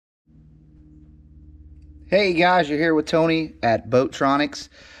Hey guys, you're here with Tony at Boatronics.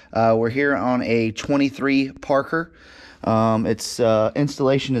 We're here on a 23 Parker. Its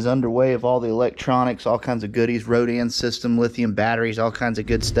installation is underway of all the electronics, all kinds of goodies, Rodan system, lithium batteries, all kinds of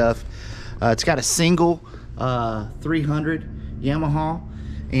good stuff. It's got a single 300 Yamaha,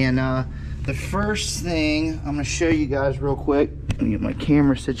 and the first thing I'm going to show you guys real quick, let me get my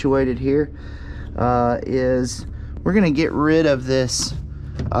camera situated here, is we're going to get rid of this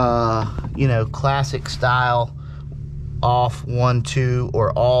classic style off 1 2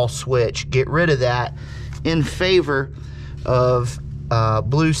 or all switch. Get rid of that in favor of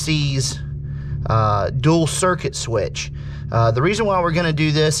Blue Sea's dual circuit switch. The reason why we're going to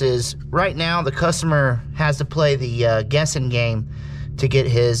do this is right now the customer has to play the guessing game to get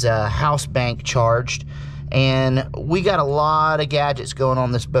his house bank charged, and we got a lot of gadgets going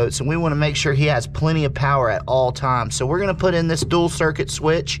on this boat, so we want to make sure he has plenty of power at all times. So we're going to put in this dual circuit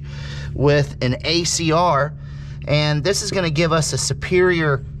switch with an ACR, and this is going to give us a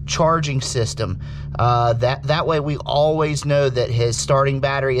superior charging system. That way we always know that his starting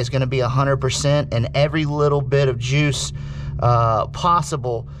battery is going to be 100%, and every little bit of juice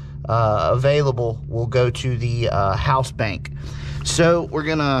possible available will go to the house bank. So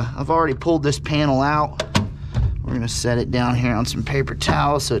I've already pulled this panel out. We're gonna set it down here on some paper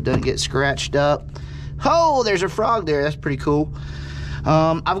towels so it doesn't get scratched up. Oh, there's a frog there. That's pretty cool.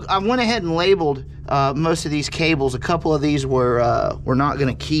 I went ahead and labeled most of these cables. A couple of these we're not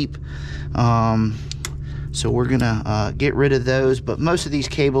gonna keep, so we're gonna get rid of those. But most of these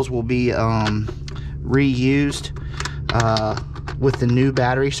cables will be reused with the new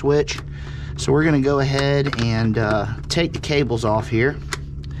battery switch. So we're gonna go ahead and take the cables off here,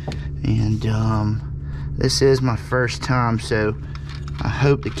 and this is my first time, so I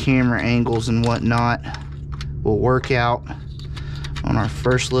hope the camera angles and whatnot will work out on our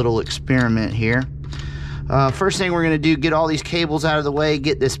first little experiment here. First thing we're gonna do, get all these cables out of the way,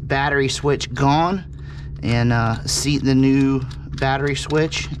 get this battery switch gone, and seat the new battery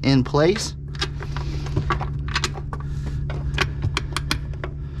switch in place.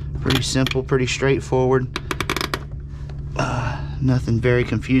 Pretty simple, pretty straightforward. Nothing very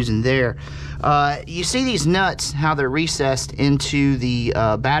confusing there. You see these nuts, how they're recessed into the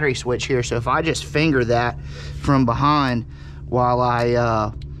battery switch here. So if I just finger that from behind while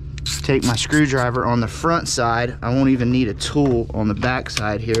I take my screwdriver on the front side, I won't even need a tool on the back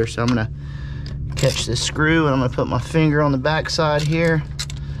side here. So I'm gonna catch this screw and I'm gonna put my finger on the back side here.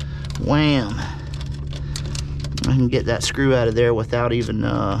 Wham! I can get that screw out of there without even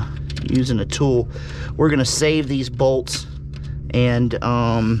using a tool. We're gonna save these bolts and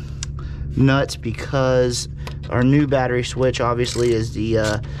nuts because our new battery switch obviously is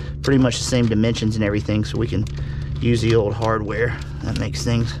the pretty much the same dimensions and everything, so we can use the old hardware. That makes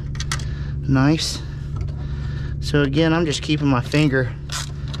things nice. So again, I'm just keeping my finger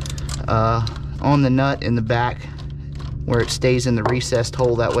on the nut in the back where it stays in the recessed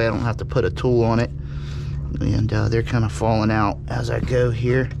hole. That way I don't have to put a tool on it. And they're kind of falling out as I go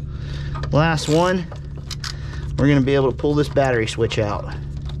here. Last one, we're going to be able to pull this battery switch out.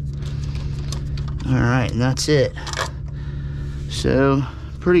 All right, and that's it. So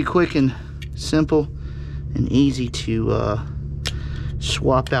pretty quick and simple and easy to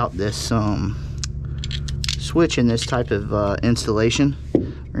swap out this switch in this type of installation.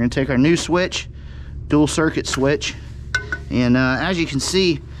 We're going to take our new switch, dual circuit switch, and as you can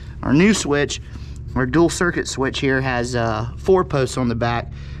see, our new switch, our dual circuit switch here, has 4 posts on the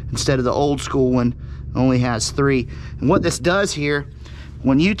back instead of the old school one only has 3. And what this does here,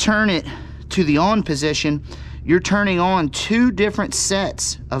 when you turn it to the on position, you're turning on 2 different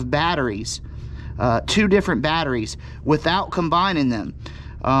sets of batteries, 2 different batteries without combining them.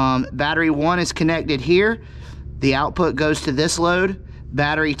 Battery 1 is connected here, the output goes to this load.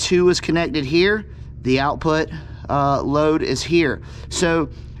 Battery 2 is connected here, the output load is here. So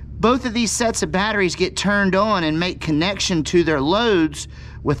both of these sets of batteries get turned on and make connection to their loads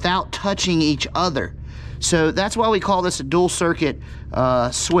without touching each other. So that's why we call this a dual circuit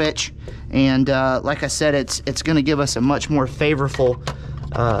switch. And like I said, it's going to give us a much more favorable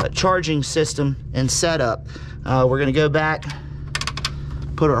charging system and setup. We're going to go back,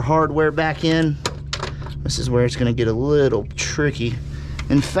 put our hardware back in. This is where it's going to get a little tricky.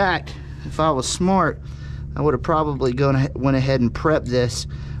 In fact, if I was smart, I would have probably went ahead and prepped this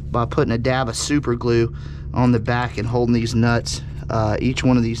by putting a dab of super glue on the back and holding these nuts, each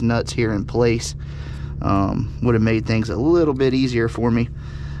one of these nuts here in place. Would have made things a little bit easier for me,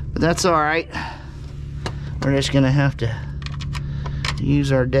 but that's all right. We're just gonna have to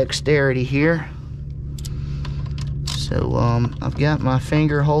use our dexterity here. So I've got my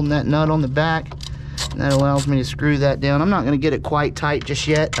finger holding that nut on the back, And that allows me to screw that down. I'm not going to get it quite tight just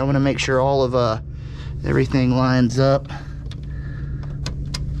yet. I want to make sure all of everything lines up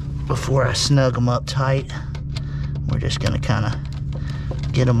before I snug them up tight. We're just going to kind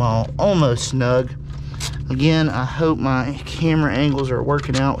of get them all almost snug. Again, I hope my camera angles are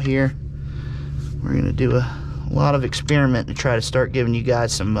working out here. We're going to do a lot of experiment to try to start giving you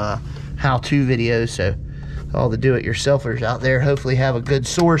guys some how-to videos, so all the do-it-yourselfers out there hopefully have a good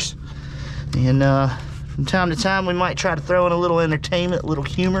source. And from time to time we might try to throw in a little entertainment, a little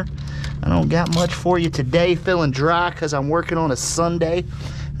humor. I don't got much for you today, feeling dry because I'm working on a Sunday.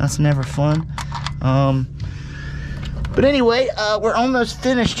 That's never fun. But anyway, we're almost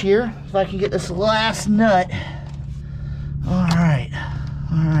finished here. If I can get this last nut. All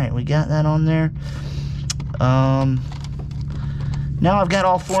right, we got that on there. Now I've got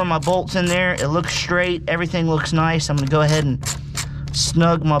all 4 of my bolts in there. It looks straight, everything looks nice. I'm gonna go ahead and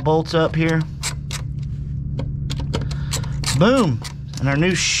snug my bolts up here. Boom, and our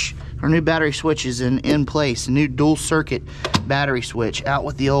new battery switch is in place. A new dual circuit battery switch, out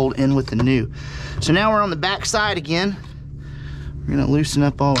with the old, in with the new. So now we're on the back side again. We're gonna loosen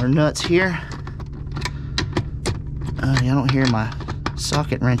up all our nuts here. I don't hear my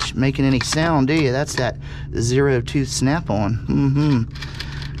socket wrench making any sound, do you? That's that 0-tooth snap-on.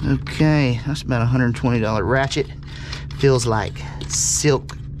 Okay, that's about a $120 ratchet. Feels like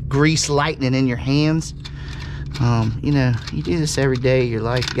silk grease lightning in your hands. You know, you do this every day of your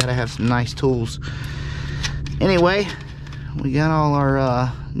life. You gotta have some nice tools. Anyway, we got all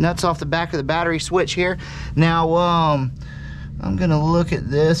our nuts off the back of the battery switch here. Now, I'm gonna look at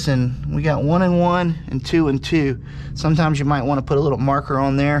this, and we got 1 and 1 and 2 and 2. Sometimes you might want to put a little marker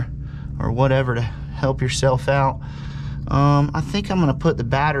on there or whatever to help yourself out. I think I'm gonna put the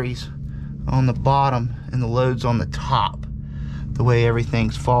batteries on the bottom and the loads on the top, the way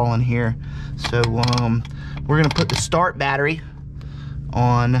everything's falling here. So we're gonna put the start battery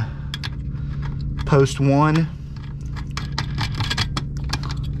on post 1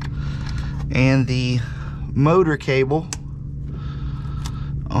 and the motor cable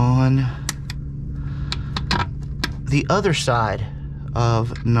on the other side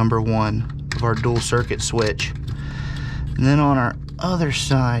of number 1 of our dual circuit switch. And then on our other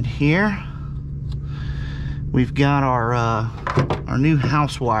side here, we've got our new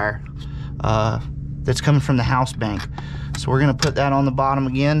house wire that's coming from the house bank. So we're gonna put that on the bottom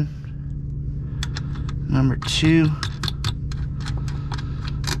again, number 2.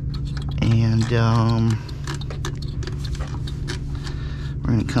 And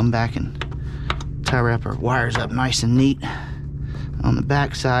we're gonna come back and tie wrap our wires up nice and neat on the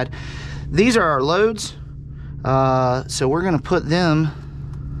back side. These are our loads, so we're gonna put them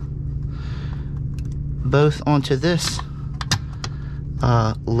both onto this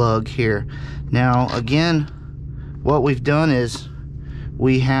lug here. Now again, what we've done is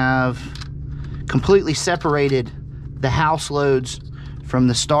we have completely separated the house loads from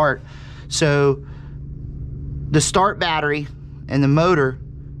the start. So the start battery and the motor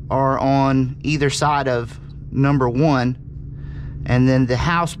are on either side of number 1, and then the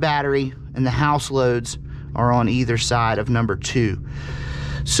house battery and the house loads are on either side of number 2.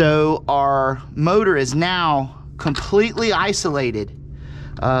 So our motor is now completely isolated.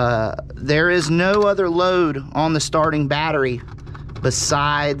 There is no other load on the starting battery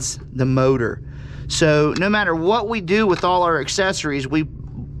besides the motor. So no matter what we do with all our accessories, we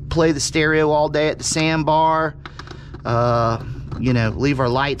play the stereo all day at the sandbar, you know, leave our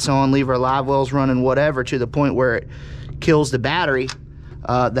lights on, leave our live wells running, whatever, to the point where it kills the battery,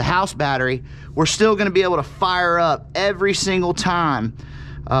 the house battery, we're still going to be able to fire up every single time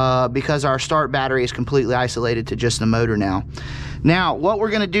because our start battery is completely isolated to just the motor now. Now, what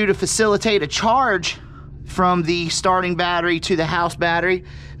we're going to do to facilitate a charge from the starting battery to the house battery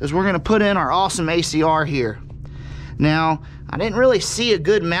is we're going to put in our awesome ACR here. Now, I didn't really see a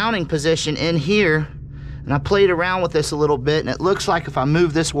good mounting position in here, and I played around with this a little bit, and it looks like if I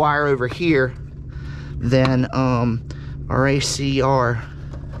move this wire over here, then our ACR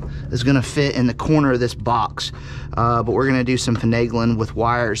is going to fit in the corner of this box. But we're going to do some finagling with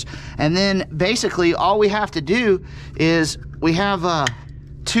wires. And then basically all we have to do is we have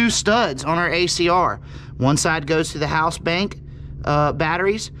 2 studs on our ACR. One side goes to the house bank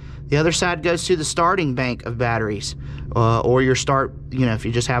batteries. The other side goes to the starting bank of batteries. Or your start, you know, if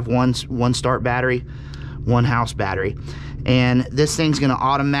you just have one start battery, one house battery. And this thing's going to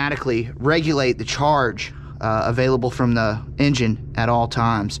automatically regulate the charge available from the engine at all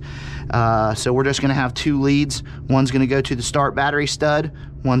times. So we're just going to have 2 leads. One's going to go to the start battery stud,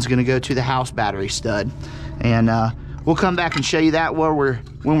 one's going to go to the house battery stud. And we'll come back and show you that when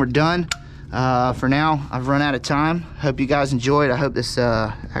we're done. For now, I've run out of time. Hope you guys enjoyed. I hope this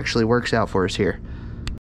actually works out for us here.